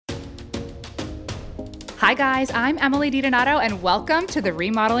Hi guys, I'm Emily DiDonato and welcome to the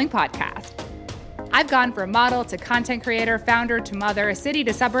Remodeling Podcast. I've gone from model to content creator, founder to mother, city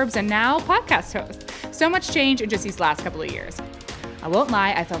to suburbs, and now podcast host. So much change in just these last couple of years. I won't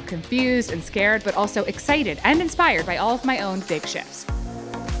lie, I felt confused and scared, but also excited and inspired by all of my own big shifts.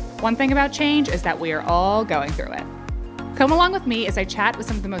 One thing about change is that we are all going through it. Come along with me as I chat with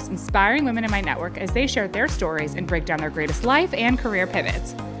some of the most inspiring women in my network as they share their stories and break down their greatest life and career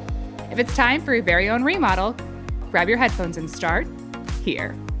pivots. If it's time for your very own remodel, grab your headphones and start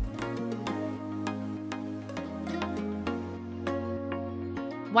here.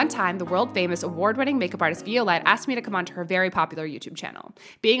 One time, the world-famous award-winning makeup artist Violette asked me to come onto her very popular YouTube channel.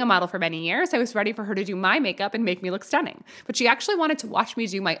 Being a model for many years, I was ready for her to do my makeup and make me look stunning. But she actually wanted to watch me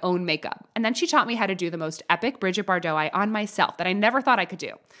do my own makeup. And then she taught me how to do the most epic Brigitte Bardot eye on myself that I never thought I could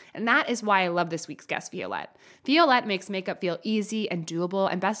do. And that is why I love this week's guest, Violette. Violette makes makeup feel easy and doable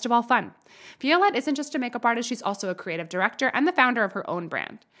and best of all fun. Violette isn't just a makeup artist, she's also a creative director and the founder of her own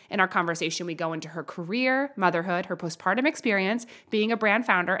brand. In our conversation, we go into her career, motherhood, her postpartum experience, being a brand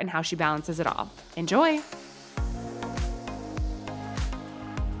founder, and how she balances it all. Enjoy!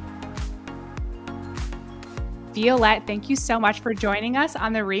 Violette, thank you so much for joining us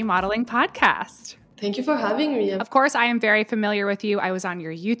on the Remodeling Podcast. Thank you for having me. Of course, I am very familiar with you. I was on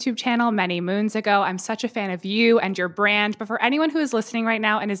your YouTube channel many moons ago. I'm such a fan of you and your brand. But for anyone who is listening right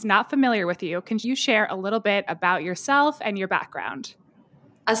now and is not familiar with you, can you share a little bit about yourself and your background?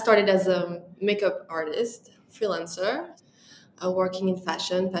 I started as a makeup artist, freelancer, working in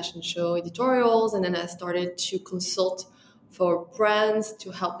fashion show editorials, and then I started to consult for brands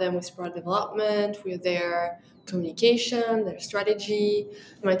to help them with product development, with their communication, their strategy.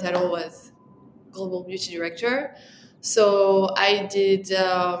 My title was Global Beauty Director. So I did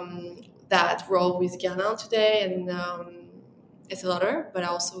that role with Guerlain today and Estée Lauder, but I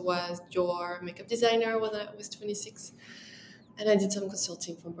also was your makeup designer when I was 26. And I did some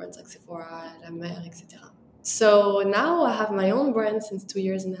consulting for brands like Sephora, La Mer, etc. So now I have my own brand since 2.5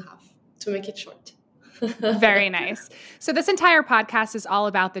 years, to make it short. Very nice. So this entire podcast is all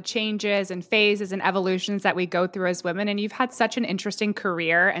about the changes and phases and evolutions that we go through as women. And you've had such an interesting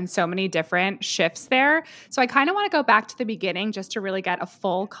career and so many different shifts there. So I kind of want to go back to the beginning just to really get a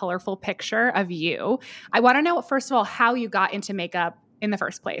full, colorful picture of you. I want to know, first of all, how you got into makeup in the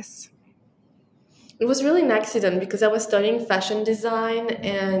first place. It was really an accident because I was studying fashion design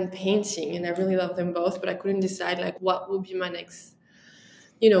and painting, and I really love them both, but I couldn't decide what would be my next,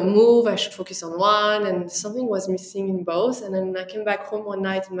 move. I should focus on one, and something was missing in both. And then I came back home one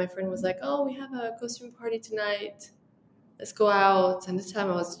night, and my friend was like, "Oh, we have a costume party tonight. Let's go out." And this time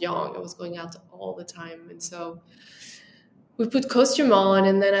I was young; I was going out all the time, and so we put costume on,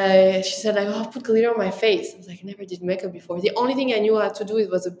 and then she said, "Oh, put glitter on my face." I was like, I never did makeup before. The only thing I knew how to do it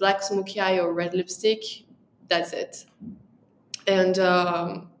was a black smoky eye or red lipstick. That's it. And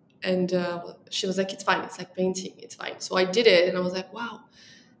she was like, "It's fine. It's like painting. It's fine." So I did it, and I was like, "Wow,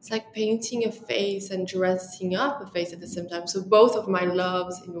 it's like painting a face and dressing up a face at the same time." So both of my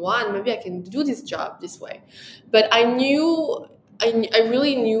loves in one. Maybe I can do this job this way. But I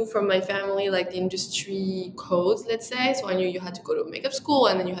really knew from my family, the industry codes, let's say. So I knew you had to go to makeup school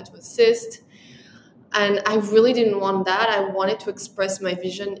and then you had to assist. And I really didn't want that. I wanted to express my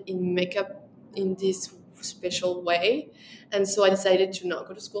vision in makeup in this special way. And so I decided to not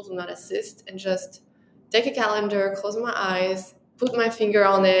go to school, to not assist, and just take a calendar, close my eyes, put my finger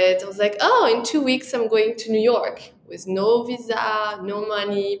on it. I was like, oh, in 2 weeks, I'm going to New York with no visa, no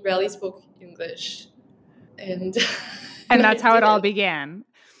money, barely spoke English. And that's how it all began.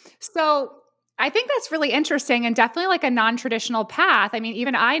 So I think that's really interesting and definitely a non-traditional path. I mean,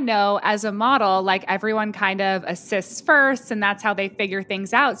 even I know as a model, everyone kind of assists first and that's how they figure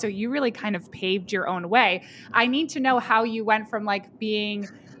things out. So you really kind of paved your own way. I need to know how you went from being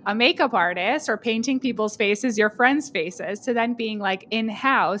a makeup artist or painting people's faces, your friends' faces, to then being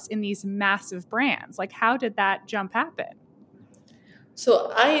in-house in these massive brands. How did that jump happen?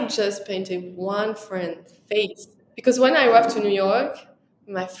 So I just painted one friend's face because when I arrived to New York,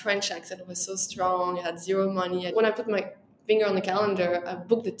 my French accent was so strong. I had zero money. When I put my finger on the calendar, I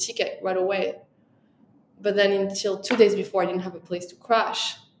booked the ticket right away. But then until 2 days before, I didn't have a place to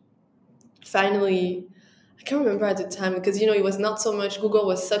crash. Finally, I can't remember at the time because, it was not so much. Google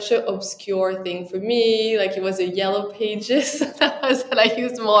was such an obscure thing for me. It was a yellow pages that I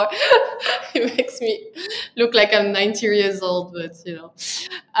used more. It makes me look like I'm 90 years old, but,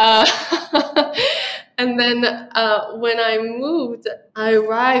 And then when I moved, I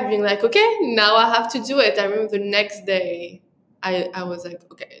arrived being okay, now I have to do it. I remember the next day, I was like,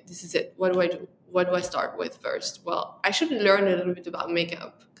 okay, this is it. What do I do? what do I start with first? Well, I should learn a little bit about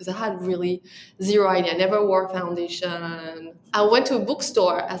makeup because I had really zero idea. I never wore foundation. I went to a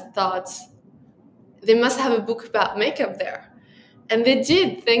bookstore. I thought they must have a book about makeup there. And they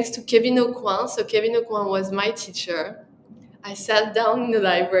did, thanks to Kevin Aucoin. So Kevin Aucoin was my teacher. I sat down in the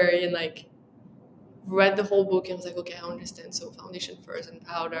library and like read the whole book and was like, okay, I understand. So foundation first and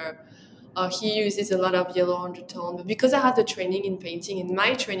powder. He uses a lot of yellow undertone. But because I had the training in painting, and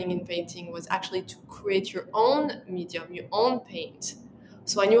my training in painting was actually to create your own medium, your own paint.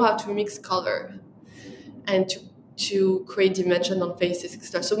 So I knew how to mix color and to create dimension on faces,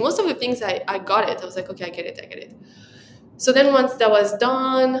 etc. So most of the things I got it. I was like, okay, I get it. So then once that was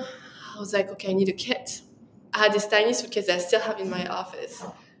done, I was like, okay, I need a kit. I had this tiny suitcase that I still have in my office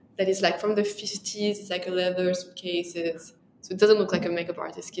that is like from the 50s. It's like a leather suitcase. So it doesn't look like a makeup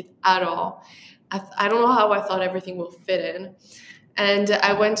artist kit at all. I don't know how I thought everything will fit in. And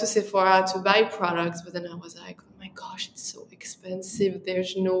I went to Sephora to buy products, but then I was like, oh my gosh, it's so expensive.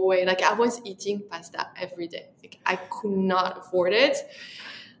 There's no way. Like I was eating pasta every day. Like I could not afford it.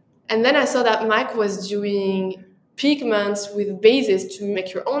 And then I saw that Mike was doing pigments with bases to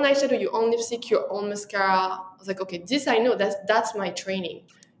make your own eyeshadow, your own lipstick, your own mascara. I was like, okay, this I know. That's my training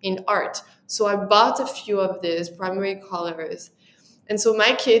in art. So I bought a few of these primary colors. And so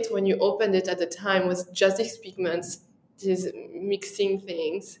my kit, when you opened it at the time, was just these pigments, these mixing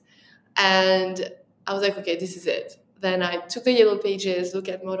things. And I was like, okay, this is it. Then I took the yellow pages, look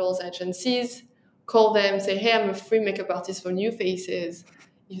at models, agencies, call them, say, hey, I'm a free makeup artist for new faces.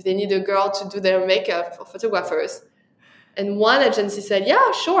 If they need a girl to do their makeup for photographers. And one agency said,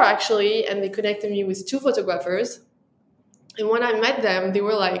 yeah, sure, actually. And they connected me with 2 photographers. And when I met them, they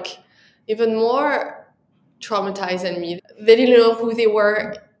were like even more traumatized than me. They didn't know who they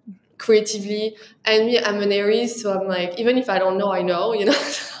were creatively. And me, I'm an Aries, so I'm like, even if I don't know, I know, you know,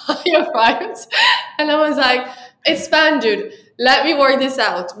 your vibes. And I was like, it's fun, dude. Let me work this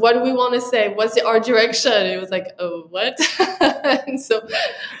out. What do we want to say? What's the art direction? And it was like, oh, what? And so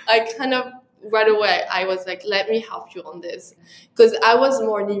I kind of right away, I was like, let me help you on this. Because I was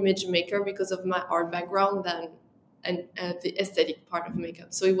more an image maker because of my art background than the aesthetic part of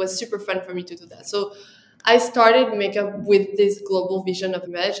makeup. So it was super fun for me to do that. So I started makeup with this global vision of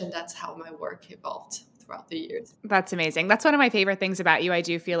image, and that's how my work evolved throughout the years. That's amazing. That's one of my favorite things about you. I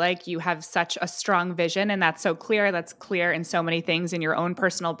do feel like you have such a strong vision, and that's so clear. That's clear in so many things in your own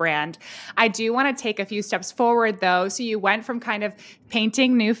personal brand. I do want to take a few steps forward, though. So you went from kind of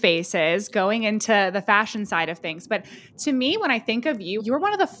painting new faces, going into the fashion side of things. But to me, when I think of you, you were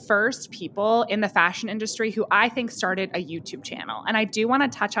one of the first people in the fashion industry who I think started a YouTube channel. And I do want to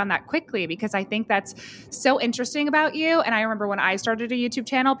touch on that quickly because I think that's so interesting about you. And I remember when I started a YouTube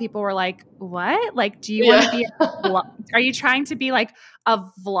channel, people were like, what? Like, do you want to be are you trying to be like a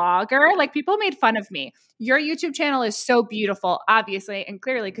vlogger? Like people made fun of me. Your YouTube channel is so beautiful, obviously, and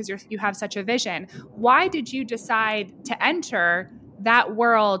clearly because you have such a vision. Why did you decide to enter that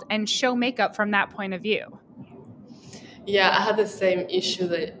world and show makeup from that point of view? Yeah, I had the same issue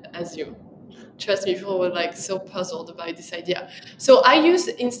as you. Trust me, people were like so puzzled about this idea. So I used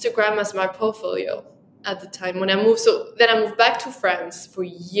Instagram as my portfolio at the time when I moved. So then I moved back to France for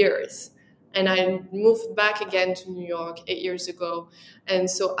years. And I moved back again to New York 8 years ago. And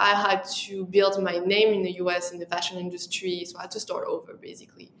so I had to build my name in the US in the fashion industry. So I had to start over,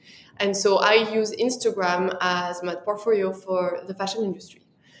 basically. And so I use Instagram as my portfolio for the fashion industry.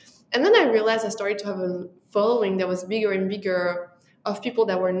 And then I realized I started to have a following that was bigger and bigger of people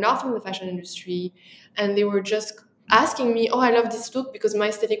that were not from the fashion industry. And they were just asking me, oh, I love this look, because my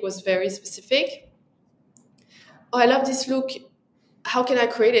aesthetic was very specific. Oh, I love this look. How can I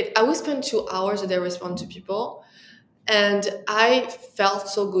create it? I would spend 2 hours a day responding to people. And I felt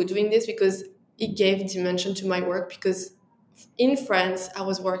so good doing this because it gave dimension to my work. Because in France, I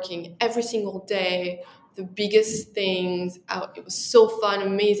was working every single day, the biggest things. It was so fun,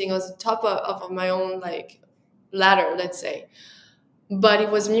 amazing. I was at the top of my own ladder, let's say. But it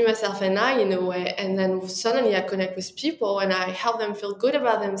was me, myself, and I in a way. And then suddenly I connect with people and I help them feel good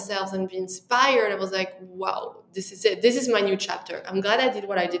about themselves and be inspired. I was like, wow, this is it. This is my new chapter. I'm glad I did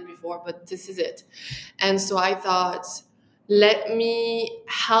what I did before, but this is it. And so I thought, let me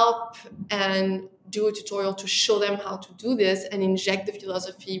help and do a tutorial to show them how to do this and inject the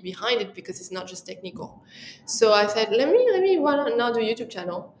philosophy behind it, because it's not just technical. So I said, let me why not do a YouTube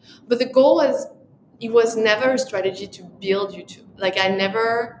channel? But the goal was, it was never a strategy to build YouTube. Like I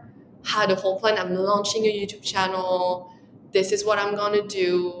never had a whole plan. I'm launching a YouTube channel. This is what I'm going to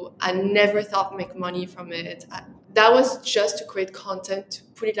do. I never thought make money from it. That was just to create content, to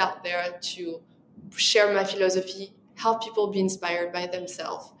put it out there, to share my philosophy, help people be inspired by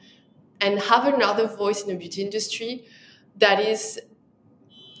themselves. and have another voice in the beauty industry that is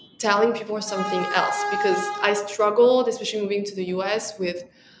telling people something else. Because I struggled, especially moving to the US, with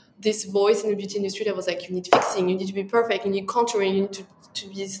this voice in the beauty industry that was like, you need fixing, you need to be perfect, you need contouring, you need to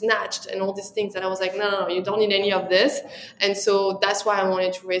be snatched, and all these things that I was like, no, you don't need any of this. And so that's why I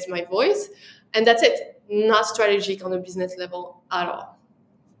wanted to raise my voice. And that's it. Not strategic on a business level at all.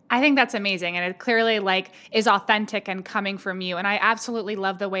 I think that's amazing. And it clearly like is authentic and coming from you. And I absolutely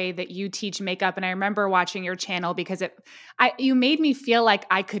love the way that you teach makeup. And I remember watching your channel because you made me feel like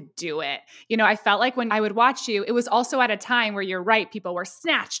I could do it. You know, I felt like when I would watch you, it was also at a time where you're right, people were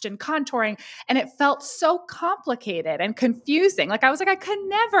snatched and contouring, and it felt so complicated and confusing. Like I was like, I could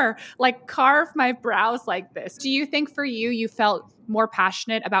never like carve my brows like this. Do you think for you, you felt more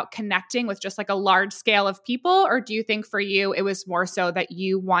passionate about connecting with just like a large scale of people? Or do you think for you, it was more so that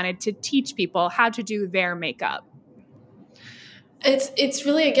you wanted to teach people how to do their makeup? It's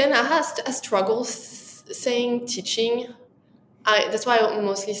really, again, I had a struggle saying teaching. That's why I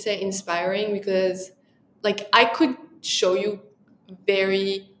mostly say inspiring, because like I could show you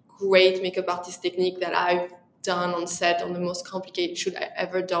very great makeup artist technique that I've done on set on the most complicated shoot I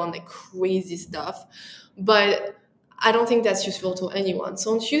ever done, like crazy stuff. But I don't think that's useful to anyone.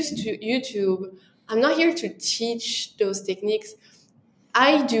 So on YouTube, I'm not here to teach those techniques.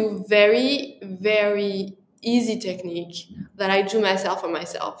 I do very, very easy technique that I do myself for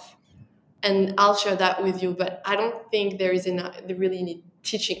myself. And I'll share that with you. But I don't think there really any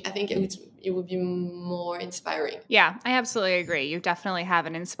teaching. I think it would be more inspiring. Yeah, I absolutely agree. You definitely have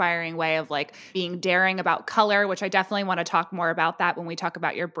an inspiring way of like being daring about color, which I definitely want to talk more about that when we talk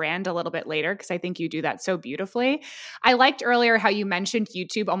about your brand a little bit later, because I think you do that so beautifully. I liked earlier how you mentioned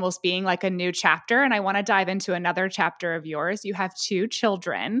YouTube almost being like a new chapter, and I want to dive into another chapter of yours. You have 2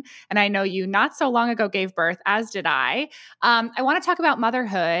 children, and I know you not so long ago gave birth, as did I. I want to talk about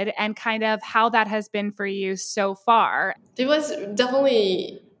motherhood and kind of how that has been for you so far. It was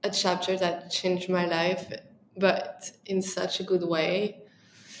definitely a chapter that changed my life, but in such a good way.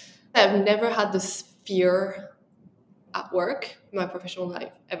 I've never had this fear at work in my professional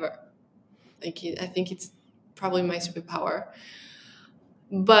life ever. I think it's probably my superpower.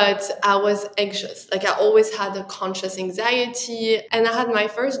 But I was anxious. Like I always had a conscious anxiety, and I had my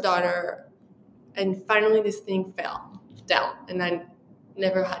first daughter, and finally this thing fell down, and I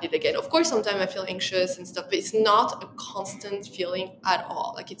never had it again. Of course, sometimes I feel anxious and stuff, but it's not a constant feeling at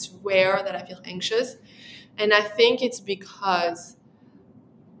all. Like it's rare that I feel anxious. And I think it's because,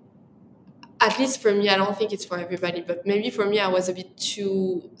 at least for me, I don't think it's for everybody, but maybe for me, I was a bit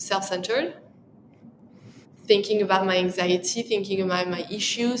too self-centered, thinking about my anxiety, thinking about my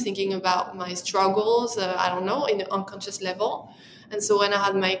issues, thinking about my struggles, I don't know, in an unconscious level. And so when I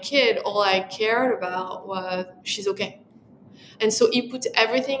had my kid, all I cared about was she's okay. And so it put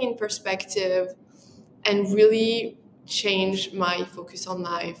everything in perspective and really changed my focus on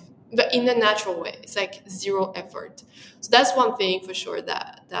life, but in a natural way. It's like zero effort. So that's one thing for sure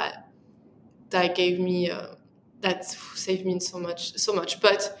that gave me that saved me so much.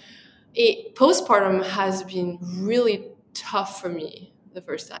 But postpartum has been really tough for me the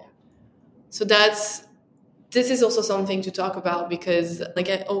first time. So this is also something to talk about, because like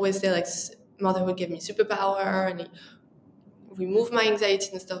I always say, like motherhood gave me superpower and it remove my anxiety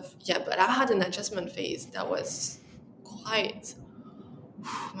and stuff. Yeah, but I had an adjustment phase that was quite,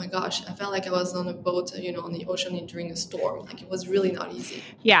 oh my gosh, I felt like I was on a boat, on the ocean during a storm. Like it was really not easy.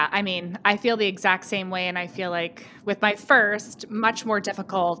 Yeah, I mean, I feel the exact same way. And I feel like with my first, much more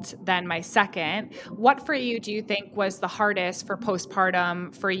difficult than my second. What for you do you think was the hardest for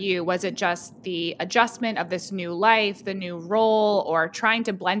postpartum for you? Was it just the adjustment of this new life, the new role, or trying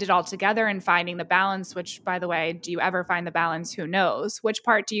to blend it all together and finding the balance, which, by the way, do you ever find the balance? Who knows? Which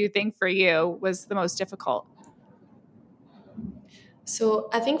part do you think for you was the most difficult? So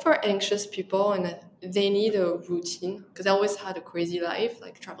I think for anxious people, and they need a routine, because I always had a crazy life,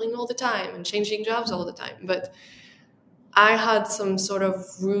 like traveling all the time and changing jobs all the time. But I had some sort of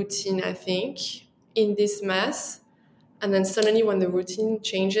routine, I think, in this mess. And then suddenly when the routine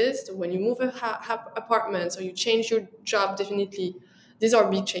changes, when you move apartments or you change your job, definitely, these are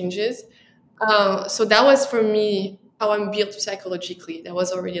big changes. So that was for me how I'm built psychologically. That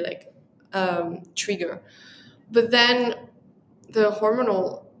was already like trigger. But then the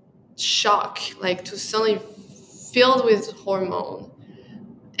hormonal shock, like to suddenly filled with hormone,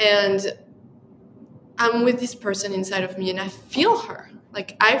 and I'm with this person inside of me and I feel her.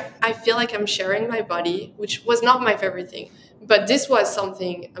 Like I feel like I'm sharing my body, which was not my favorite thing, but this was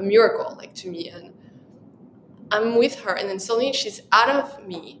a miracle, like to me. And I'm with her, and then suddenly she's out of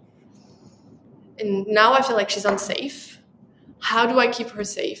me, and now I feel like she's unsafe. How do I keep her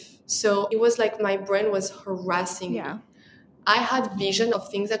safe? So it was like my brain was harassing Yeah. me. I had vision of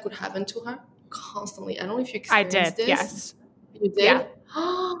things that could happen to her constantly. I don't know if you I experienced did. this. Yes. You Yeah. did?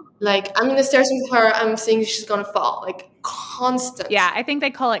 Like, I'm in the stairs with her. I'm thinking she's going to fall. Like, constant. Yeah. I think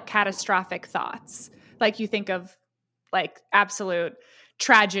they call it catastrophic thoughts. Like you think of like absolute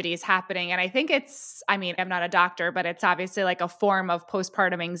tragedies happening. And I think I mean, I'm not a doctor, but it's obviously like a form of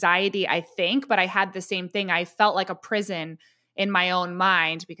postpartum anxiety, I think. But I had the same thing. I felt like a prison in my own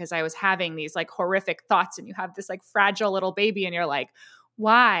mind because I was having these like horrific thoughts. And you have this like fragile little baby, and you're like,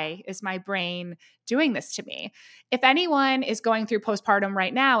 why is my brain doing this to me? If anyone is going through postpartum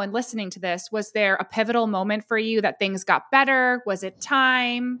right now and listening to this, was there a pivotal moment for you that things got better? Was it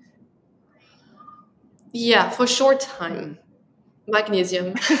time? Yeah, for short time.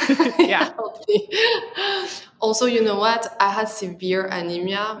 Magnesium. Yeah. Helped me. Also, you know what? I had severe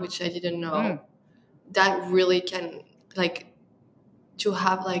anemia, which I didn't know. That really can, like, to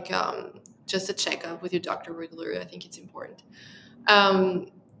have like just a checkup with your doctor regularly. I think it's important. Um,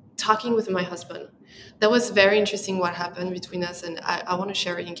 Talking with my husband, that was very interesting what happened between us, and I want to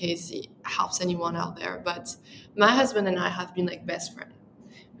share it in case it helps anyone out there. But my husband and I have been like best friends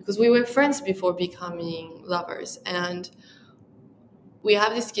because we were friends before becoming lovers, and we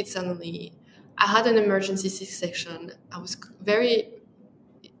have this kid suddenly. I had an emergency C-section. I was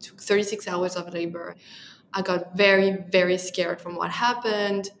it took 36 hours of labor. I got very, very scared from what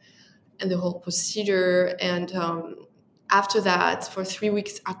happened and the whole procedure. And after that, for 3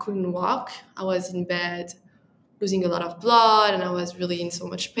 weeks, I couldn't walk. I was in bed, losing a lot of blood, and I was really in so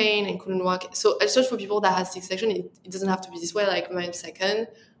much pain and couldn't walk. So I searched for people that had C-section. It doesn't have to be this way. Like my second,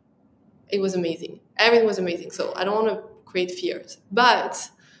 it was amazing. Everything was amazing. So I don't want to create fears, but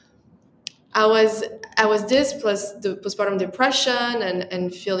I was this plus the postpartum depression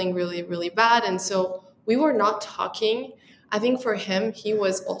and feeling really, really bad. And so we were not talking. I think for him, he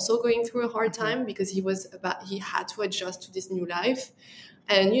was also going through a hard time because he had to adjust to this new life.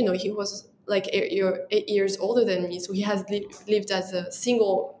 And, he was like 8 years older than me. So he has lived as a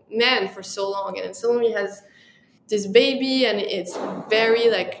single man for so long. And suddenly he has this baby, and it's very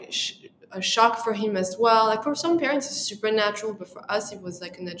like a shock for him as well. Like for some parents, it's supernatural, but for us, it was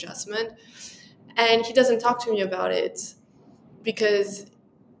like an adjustment. And he doesn't talk to me about it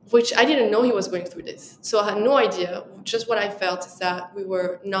which I didn't know he was going through this. So I had no idea. Just what I felt is that we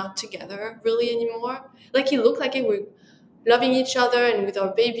were not together really anymore. Like he looked like we were loving each other and with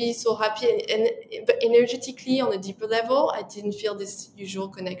our baby, so happy. But energetically, on a deeper level, I didn't feel this usual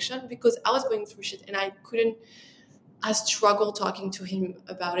connection because I was going through shit and I struggled talking to him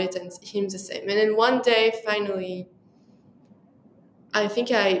about it, and him the same. And then one day, finally, I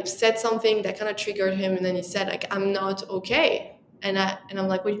think I said something that kind of triggered him, and then he said, like, I'm not okay. And I'm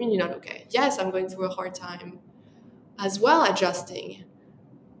like, what do you mean you're not okay? Yes, I'm going through a hard time as well, adjusting.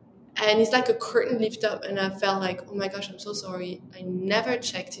 And it's like a curtain lift up, and I felt like, oh my gosh, I'm so sorry. I never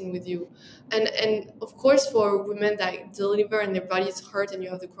checked in with you. And of course, for women that deliver and their body is hurt and you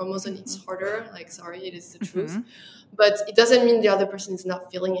have the chromosome, it's harder. Like, sorry, it is the truth. But it doesn't mean the other person is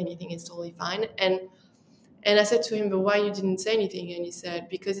not feeling anything. It's totally fine. And I said to him, but why you didn't say anything? And he said,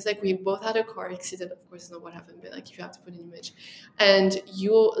 because it's like we both had a car accident. Of course, it's not what happened, but like if you have to put an image. And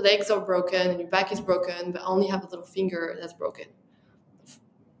your legs are broken and your back is broken, but I only have a little finger that's broken.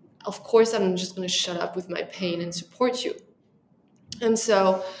 Of course, I'm just going to shut up with my pain and support you. And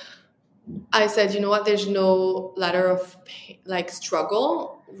so I said, you know what? There's no ladder of pain, like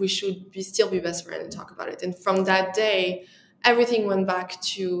struggle. We should still be best friends and talk about it. And from that day, everything went back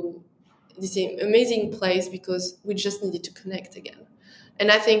to this amazing place because we just needed to connect again.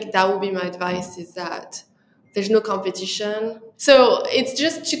 And I think that would be my advice, is that there's no competition. So it's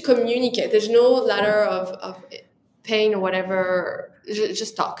just to communicate. There's no ladder of pain or whatever.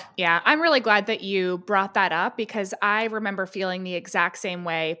 Just talk. Yeah, I'm really glad that you brought that up because I remember feeling the exact same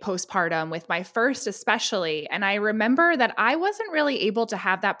way postpartum with my first, especially. And I remember that I wasn't really able to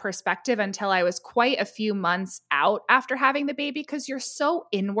have that perspective until I was quite a few months out after having the baby because you're so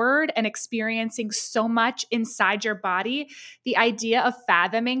inward and experiencing so much inside your body. The idea of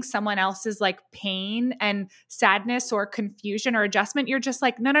fathoming someone else's like pain and sadness or confusion or adjustment, you're just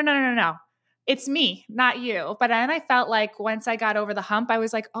like, no, no, no, no, no, no. It's me, not you. But then I felt like once I got over the hump, I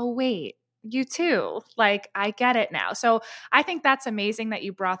was like, oh, wait, you too. Like, I get it now. So I think that's amazing that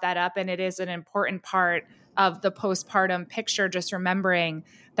you brought that up. And it is an important part of the postpartum picture, just remembering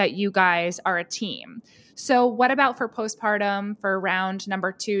that you guys are a team. So what about for postpartum for round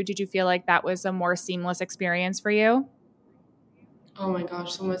number 2? Did you feel like that was a more seamless experience for you? Oh my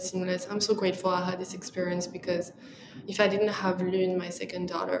gosh, so much seamless. I'm so grateful I had this experience because if I didn't have Lune, my second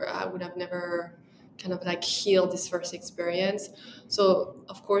daughter, I would have never kind of like heal this first experience. So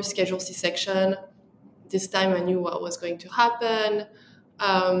of course, schedule C-section. This time I knew what was going to happen.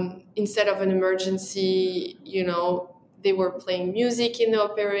 Instead of an emergency, they were playing music in the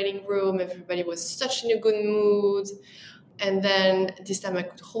operating room. Everybody was such in a good mood. And then this time I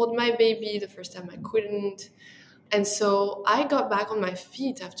could hold my baby. The first time I couldn't. And so I got back on my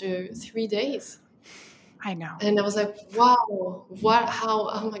feet after 3 days. I know. And I was like, wow,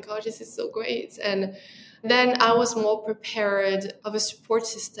 oh my God, this is so great. And then I was more prepared of a support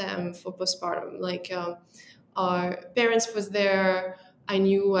system for postpartum. Like our parents was there. I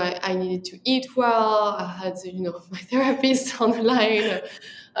knew I needed to eat well. I had, my therapist on the line.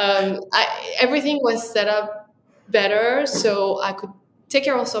 Everything was set up better so I could take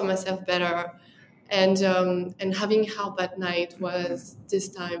care also of myself better. And having help at night was this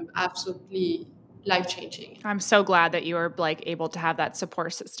time absolutely life-changing. I'm so glad that you were like able to have that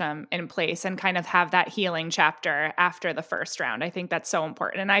support system in place and kind of have that healing chapter after the first round. I think that's so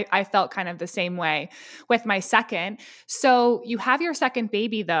important. And I felt kind of the same way with my second. So you have your second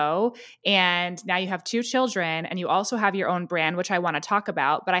baby though, and now you have 2 children and you also have your own brand, which I want to talk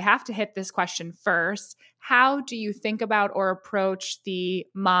about, but I have to hit this question first. How do you think about or approach the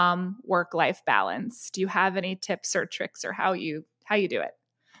mom work-life balance? Do you have any tips or tricks or how you do it?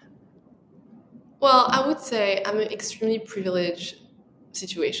 Well, I would say I'm an extremely privileged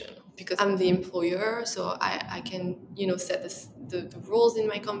situation because I'm the employer, so I can, set the rules in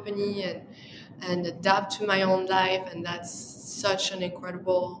my company and adapt to my own life, and that's such an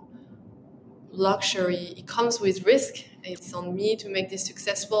incredible luxury. It comes with risk. It's on me to make this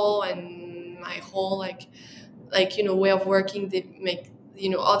successful, and my whole way of working. They make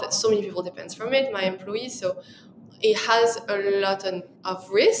so many people depends from it. My employees, so it has a lot of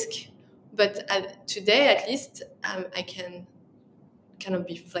risk. But today, at least, I can kind of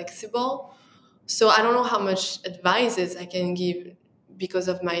be flexible. So I don't know how much advices I can give because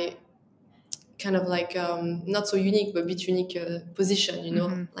of my kind of like not so unique, but bit unique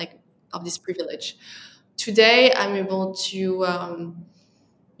position, like of this privilege. Today, I'm able to,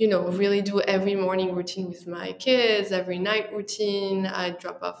 really do every morning routine with my kids, every night routine. I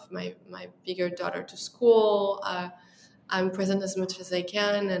drop off my bigger daughter to school. I'm present as much as I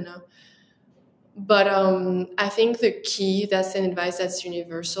can, But I think the key, that's an advice that's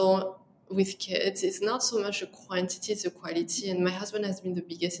universal with kids, it's not so much a quantity, it's a quality. And my husband has been the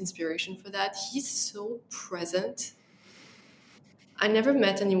biggest inspiration for that. He's so present. I never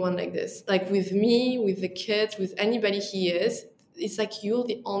met anyone like this. Like with me, with the kids, with anybody he is, it's like you're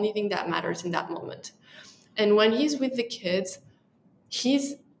the only thing that matters in that moment. And when he's with the kids,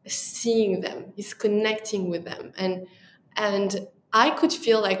 he's seeing them, he's connecting with them. And I could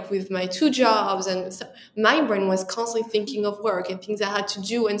feel like with my 2 jobs, and so my brain was constantly thinking of work and things I had to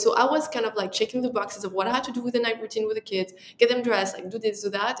do. And so I was kind of like checking the boxes of what I had to do with the night routine with the kids, get them dressed, like do this, do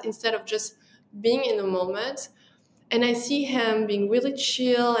that, instead of just being in the moment. And I see him being really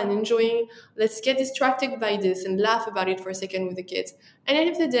chill and enjoying, let's get distracted by this and laugh about it for a second with the kids. And at the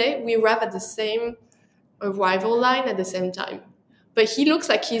end of the day, we arrive at the same arrival line at the same time. But he looks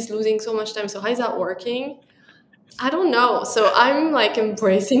like he's losing so much time. So how is that working? I don't know. So I'm like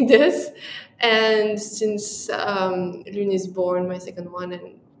embracing this. And since Lune is born, my second one,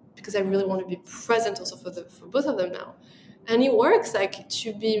 and because I really want to be present also for both of them now. And it works like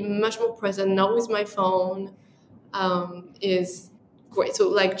to be much more present, not with my phone, is great. So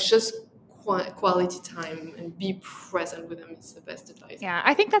like just quality time and be present with them is the best advice. Yeah,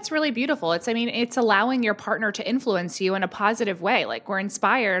 I think that's really beautiful. It's allowing your partner to influence you in a positive way. Like we're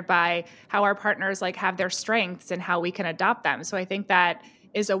inspired by how our partners like have their strengths and how we can adopt them. So I think that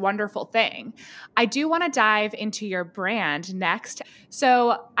is a wonderful thing. I do want to dive into your brand next.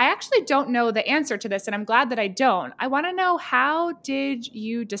 So I actually don't know the answer to this, and I'm glad that I don't. I want to know, how did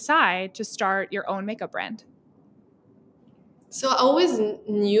you decide to start your own makeup brand? So I always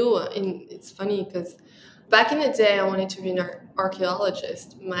knew, and it's funny because back in the day, I wanted to be an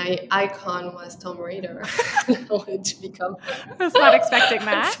archaeologist. My icon was Tom Raider. I wanted to become. I was not expecting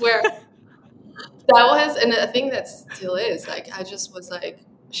that. I swear. That was, and I think that still is. Like, I just was like,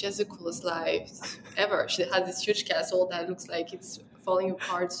 she has the coolest life ever. She has this huge castle that looks like it's falling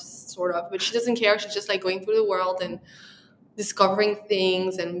apart, sort of, but she doesn't care. She's just like going through the world and discovering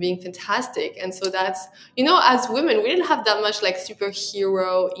things and being fantastic. And so that's, as women, we didn't have that much like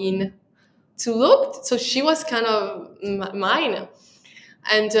superhero in to look. So she was kind of mine.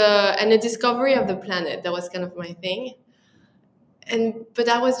 And the discovery of the planet, that was kind of my thing. But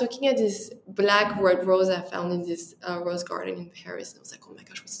I was looking at this black red rose I found in this rose garden in Paris, and I was like, oh my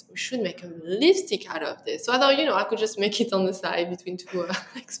gosh, we should make a lipstick out of this. So I thought, I could just make it on the side between two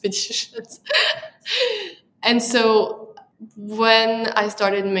expeditions. And so when I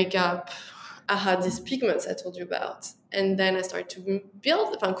started makeup, I had these pigments I told you about. And then I started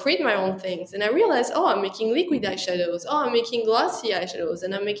to create my own things. And I realized, I'm making liquid eyeshadows. I'm making glossy eyeshadows.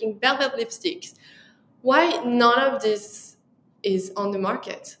 And I'm making velvet lipsticks. Why none of this is on the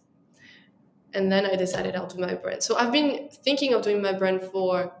market? And then I decided I'll do my brand. So I've been thinking of doing my brand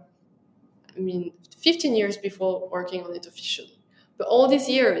for, 15 years before working on it officially. But all these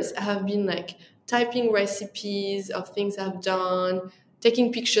years I have been like typing recipes of things I've done,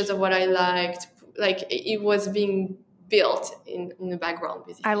 taking pictures of what I liked. Like it was being built in the background,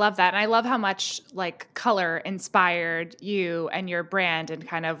 basically. I love that. And I love how much like color inspired you and your brand and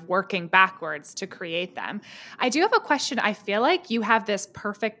kind of working backwards to create them. I do have a question. I feel like you have this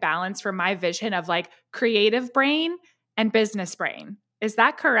perfect balance for my vision of like creative brain and business brain. Is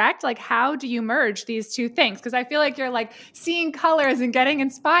that correct? Like, how do you merge these two things? Because I feel like you're like seeing colors and getting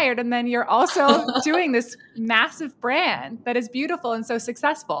inspired, and then you're also doing this massive brand that is beautiful and so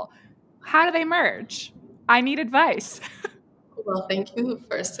successful. How do they merge? I need advice. Well, thank you,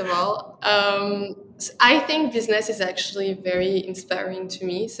 first of all. I think business is actually very inspiring to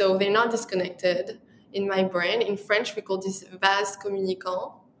me. So they're not disconnected in my brain. In French, we call this vase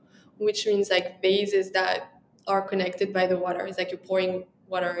communicant, which means like vases that are connected by the water. It's like you're pouring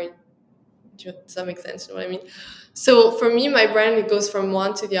water in. Does that make sense? You know what I mean? So for me, my brain, it goes from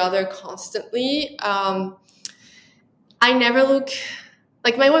one to the other constantly. I never look...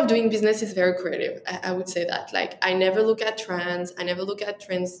 Like my way of doing business is very creative. I would say that. Like I never look at trends. I never look at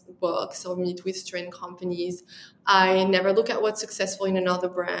trends books or meet with trend companies. I never look at what's successful in another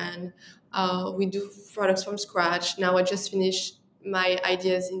brand. We do products from scratch. Now I just finished my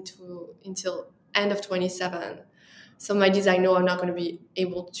ideas until end of 27. Some ideas I know I'm not going to be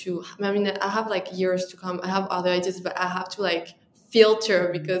able to. I have like years to come. I have other ideas, but I have to like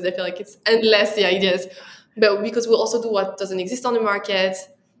filter because I feel like it's endless, the ideas. But because we also do what doesn't exist on the market,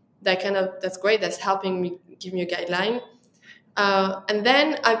 that's great. That's helping me, give me a guideline. And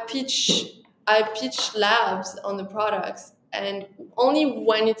then I pitch labs on the products, and only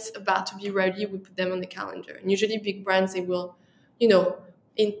when it's about to be ready, we put them on the calendar. And usually big brands, they will, in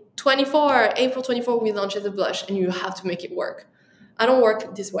April 24, we launch the blush, and you have to make it work. I don't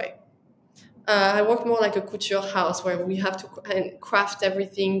work this way. I work more like a couture house where we have to craft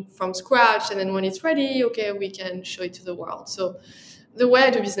everything from scratch. And then when it's ready, okay, we can show it to the world. So the way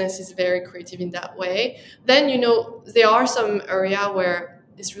I do business is very creative in that way. Then, there are some area where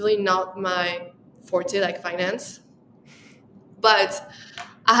it's really not my forte, like finance. But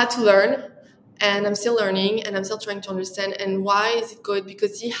I had to learn, and I'm still learning, and I'm still trying to understand. And why is it good?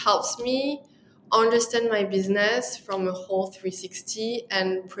 Because it helps me understand my business from a whole 360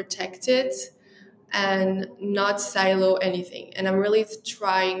 and protect it and not silo anything. And I'm really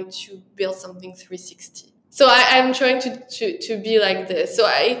trying to build something 360. So I'm trying to be like this. So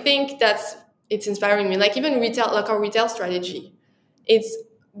I think it's inspiring me. Like even retail, like our retail strategy, it's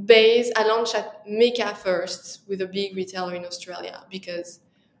based, I launched at Mecca first with a big retailer in Australia because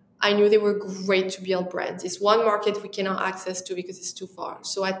I knew they were great to build brands. It's one market we cannot access to because it's too far.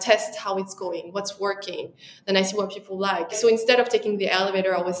 So I test how it's going, what's working. Then I see what people like. So instead of taking the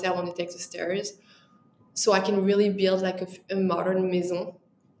elevator, I always say I want to take the stairs. So I can really build like a modern maison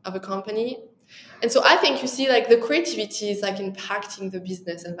of a company. And so I think you see like the creativity is like impacting the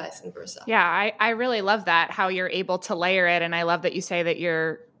business and vice versa. Yeah, I really love that, how you're able to layer it. And I love that you say that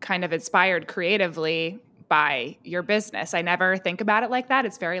you're kind of inspired creatively by your business. I never think about it like that.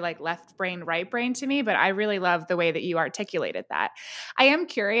 It's very like left brain, right brain to me, but I really love the way that you articulated that. I am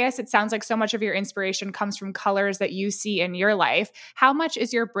curious. It sounds like so much of your inspiration comes from colors that you see in your life. How much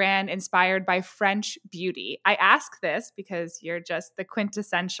is your brand inspired by French beauty? I ask this because you're just the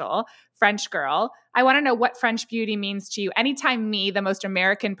quintessential French girl. I want to know what French beauty means to you. Anytime me, the most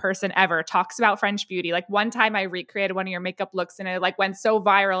American person ever, talks about French beauty, like one time I recreated one of your makeup looks and it like went so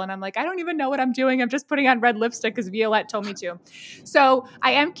viral and I'm like, I don't even know what I'm doing. I'm just putting on red lipstick because Violette told me to. So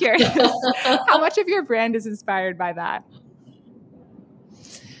I am curious how much of your brand is inspired by that?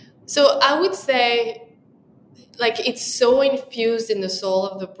 So I would say like it's so infused in the soul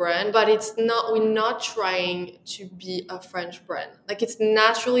of the brand, but we're not trying to be a French brand. Like it's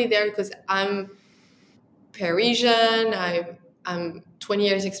naturally there because I'm Parisian. I'm 20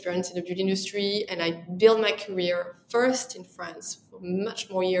 years experience in the beauty industry, and I built my career first in France for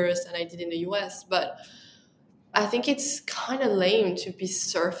much more years than I did in the US. But I think it's kind of lame to be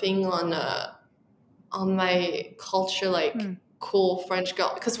surfing on my culture, like cool French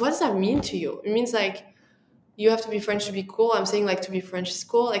girl. Because what does that mean to you? It means like you have to be French to be cool. I'm saying like to be French is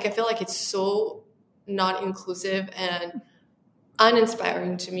cool. Like I feel like it's so not inclusive and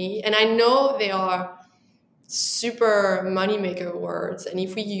uninspiring to me. And I know they are super moneymaker words. And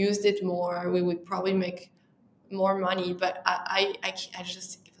if we used it more, we would probably make more money. But I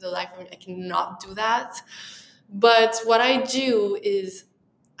just, for the life of me, I cannot do that. But what I do is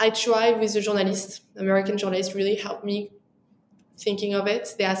I try with the journalists, American journalists really helped me thinking of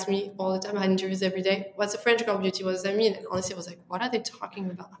it. They ask me all the time, I had interviews every day, what's a French girl beauty? What does that mean? And honestly, I was like, what are they talking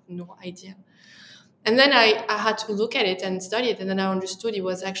about? I have no idea. And then I had to look at it and study it. And then I understood it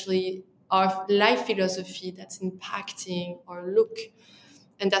was actually our life philosophy that's impacting our look.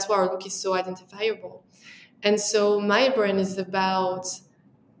 And that's why our look is so identifiable. And so my brand is about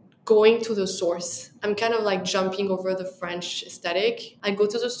going to the source. I'm kind of like jumping over the French aesthetic. I go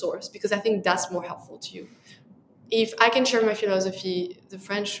to the source because I think that's more helpful to you. If I can share my philosophy, the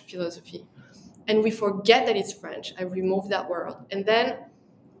French philosophy, and we forget that it's French, I remove that word. And then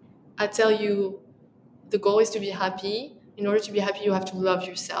I tell you, the goal is to be happy. In order to be happy, you have to love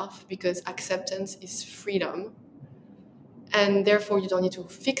yourself because acceptance is freedom. And therefore, you don't need to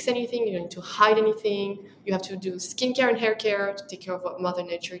fix anything. You don't need to hide anything. You have to do skincare and hair care to take care of what Mother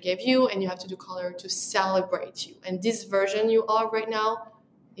Nature gave you. And you have to do color to celebrate you. And this version you are right now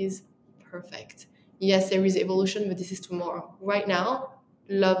is perfect. Yes, there is evolution, but this is tomorrow. Right now,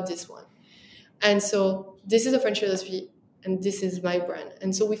 love this one. And so this is the French philosophy, and this is my brand.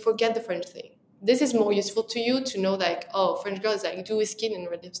 And so we forget the French thing. This is more useful to you to know like, oh, French girl is like dewy skin and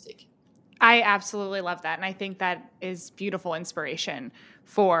red lipstick. I absolutely love that. And I think that is beautiful inspiration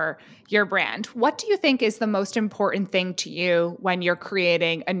for your brand. What do you think is the most important thing to you when you're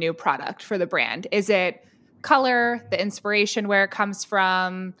creating a new product for the brand? Is it color, the inspiration, where it comes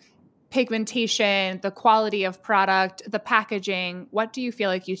from, pigmentation, the quality of product, the packaging? What do you feel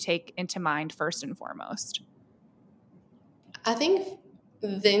like you take into mind first and foremost? I think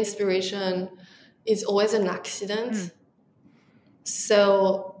the inspiration is always an accident.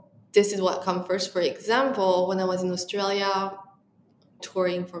 So this is what comes first. For example, when I was in Australia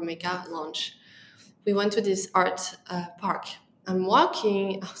touring for makeup launch, we went to this art park. I'm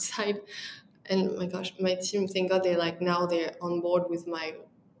walking outside and my gosh, my team, thank God, they're on board with my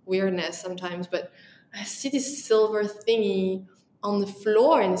weirdness sometimes, but I see this silver thingy on the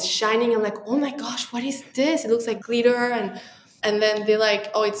floor and it's shining. I'm like, oh my gosh, what is this? It looks like glitter. And then they're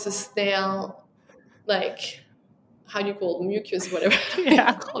like, oh, it's a snail, like, how do you call it? Mucus, whatever.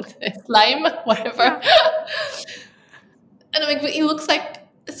 Yeah. Slime, whatever. Yeah. And I'm like, it looks like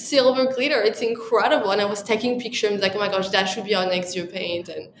silver glitter. It's incredible. And I was taking pictures, like, oh my gosh, that should be our next year paint.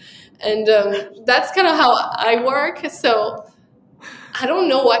 And that's kind of how I work. So I don't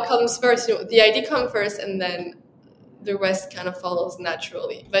know what comes first. You know, the idea comes first, and then the rest kind of follows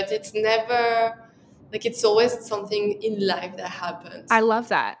naturally. But it's never like, it's always something in life that happens. I love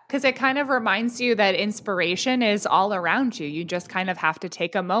that because it kind of reminds you that inspiration is all around you. You just kind of have to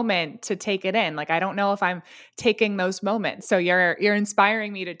take a moment to take it in. Like, I don't know if I'm taking those moments. So you're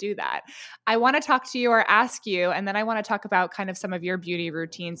inspiring me to do that. I want to talk to you or ask you, and then I want to talk about kind of some of your beauty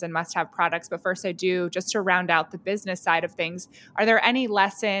routines and must-have products. But first I do, just to round out the business side of things, are there any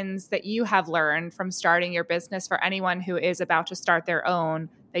lessons that you have learned from starting your business for anyone who is about to start their own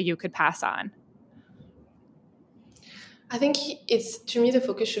that you could pass on? I think to me, the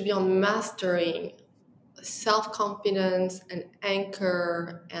focus should be on mastering self-confidence and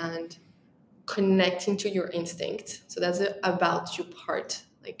anchor and connecting to your instinct. So that's the about you part.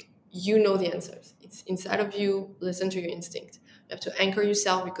 Like, you know the answers. It's inside of you. Listen to your instinct. You have to anchor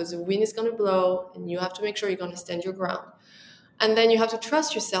yourself because the wind is going to blow and you have to make sure you're going to stand your ground. And then you have to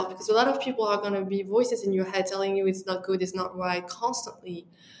trust yourself because a lot of people are going to be voices in your head telling you it's not good, it's not right constantly.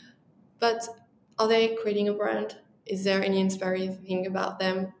 But are they creating a brand? Is there any inspiring thing about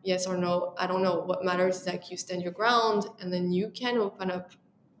them? Yes or no? I don't know. What matters is like you stand your ground and then you can open up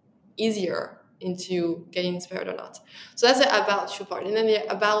easier into getting inspired or not. So that's the about you part. And then the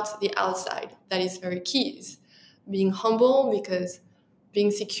about the outside, that is very key, is being humble, because being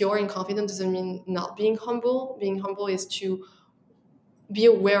secure and confident doesn't mean not being humble. Being humble is to be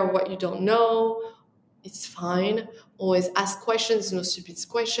aware of what you don't know. It's fine. Always ask questions, no stupid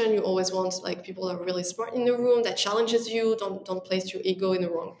question. You always want like people that are really smart in the room, that challenges you. Don't place your ego in the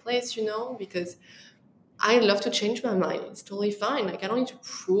wrong place, because I love to change my mind. It's totally fine. Like, I don't need to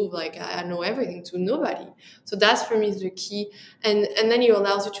prove like I know everything to nobody. So that's for me is the key. And then it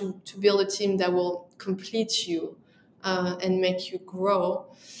allows you to build a team that will complete you and make you grow.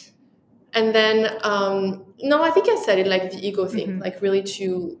 And then, no, I think I said it, like the ego thing, like really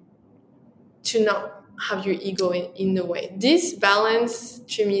to not, have your ego in a way. This balance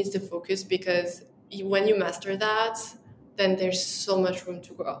to me is the focus, because when you master that, then there's so much room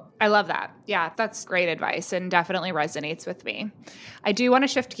to grow. I love that. Yeah, that's great advice and definitely resonates with me. I do want to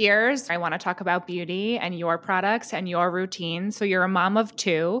shift gears. I want to talk about beauty and your products and your routine. So you're a mom of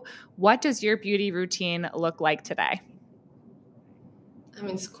 2. What does your beauty routine look like today? I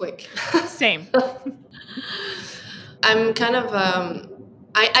mean, it's quick. Same. I'm kind of,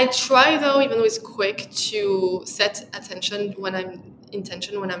 I try though, even though it's quick, to set intention when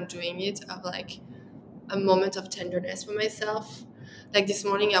I'm doing it, of like a moment of tenderness for myself. Like this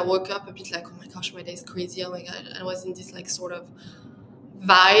morning I woke up a bit like, oh my gosh, my day is crazy. Oh my God. I was in this like sort of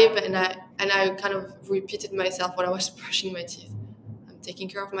vibe, and I kind of repeated myself when I was brushing my teeth. I'm taking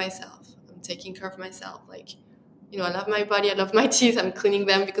care of myself. Like, you know, I love my body. I love my teeth. I'm cleaning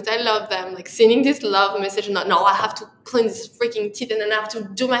them because I love them. Like sending this love message. Not, no, I have to clean this freaking teeth, and then I have to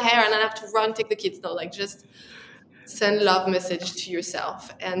do my hair, and then I have to run, take the kids. No, like just send love message to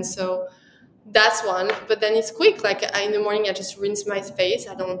yourself. And so that's one. But then it's quick. Like in the morning, I just rinse my face.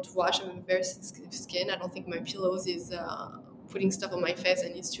 I don't wash. I have very sensitive skin. I don't think my pillows is putting stuff on my face. I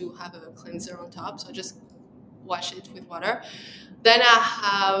need to have a cleanser on top. So I just wash it with water. Then I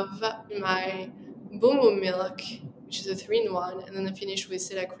have my Boom Boom Milk, which is a 3-in-1, and then I finish with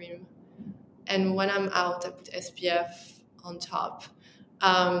Cera Cream. And when I'm out, I put SPF on top,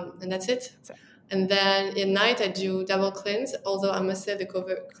 and that's it. And then at night I do double cleanse. Although I must say the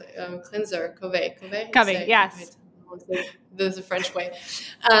cleanser, Cove, yes, there's a French way,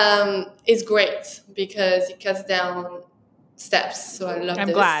 is great because it cuts down steps. So I love this.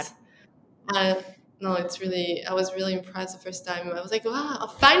 I'm glad. No, it's really, I was really impressed the first time. I was like, wow,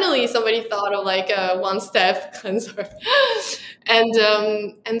 finally somebody thought of like a one-step cleanser. And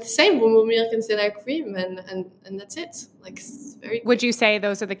the same Boom Boom Milk and Cera Cream, and that's it. Like, it's very quick. Would you say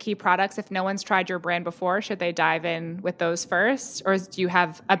those are the key products? If no one's tried your brand before, should they dive in with those first? Or do you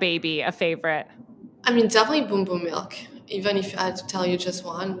have a favorite? I mean, definitely Boom Boom Milk. Even if I had to tell you just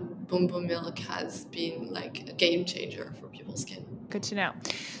one, Boom Boom Milk has been like a game changer for people's skin. Good to know.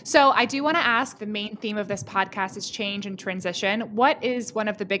 So I do want to ask, the main theme of this podcast is change and transition. What is one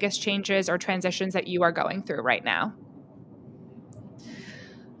of the biggest changes or transitions that you are going through right now?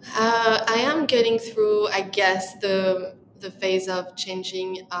 I am getting through, I guess, the phase of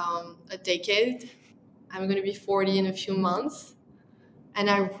changing a decade. I'm going to be 40 in a few months. And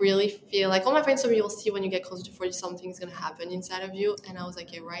I really feel like all my friends told me, you'll see when you get closer to 40, something's going to happen inside of you. And I was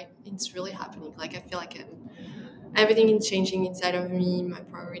like, yeah, right. It's really happening. Like, I feel like everything is changing inside of me. My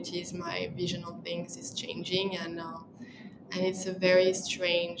priorities, my vision on things is changing. And it's a very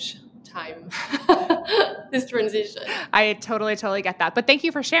strange time, this transition. I totally get that. But thank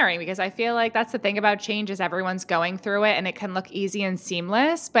you for sharing, because I feel like that's the thing about change, is everyone's going through it and it can look easy and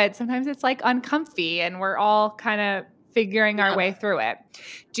seamless, but sometimes it's like uncomfy, and we're all kind of figuring our way through it.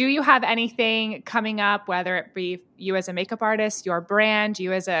 Do you have anything coming up, whether it be you as a makeup artist, your brand,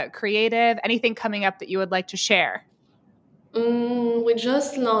 you as a creative, anything coming up that you would like to share? We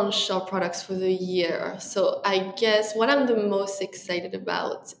just launched our products for the year. So I guess what I'm the most excited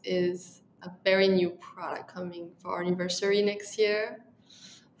about is a very new product coming for our anniversary next year.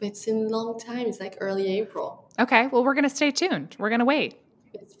 But it's in a long time. It's like early April. Okay. Well, we're going to stay tuned. We're going to wait.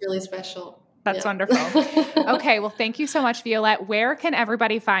 It's really special. That's wonderful. Okay. Well, thank you so much, Violette. Where can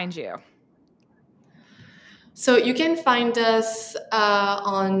everybody find you? So you can find us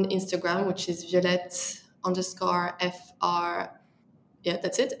on Instagram, which is Violette_FR. Yeah,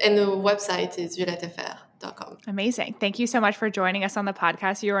 that's it. And the website is violettefr.com. Amazing. Thank you so much for joining us on the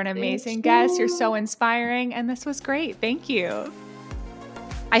podcast. You were an amazing guest. You're so inspiring, and this was great. Thank you.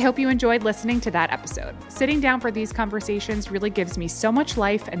 I hope you enjoyed listening to that episode. Sitting down for these conversations really gives me so much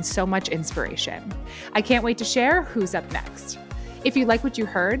life and so much inspiration. I can't wait to share who's up next. If you like what you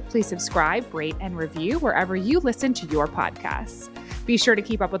heard, please subscribe, rate, and review wherever you listen to your podcasts. Be sure to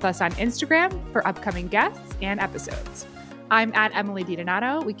keep up with us on Instagram for upcoming guests and episodes. I'm at Emily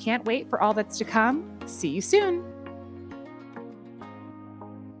DiDonato. We can't wait for all that's to come. See you soon.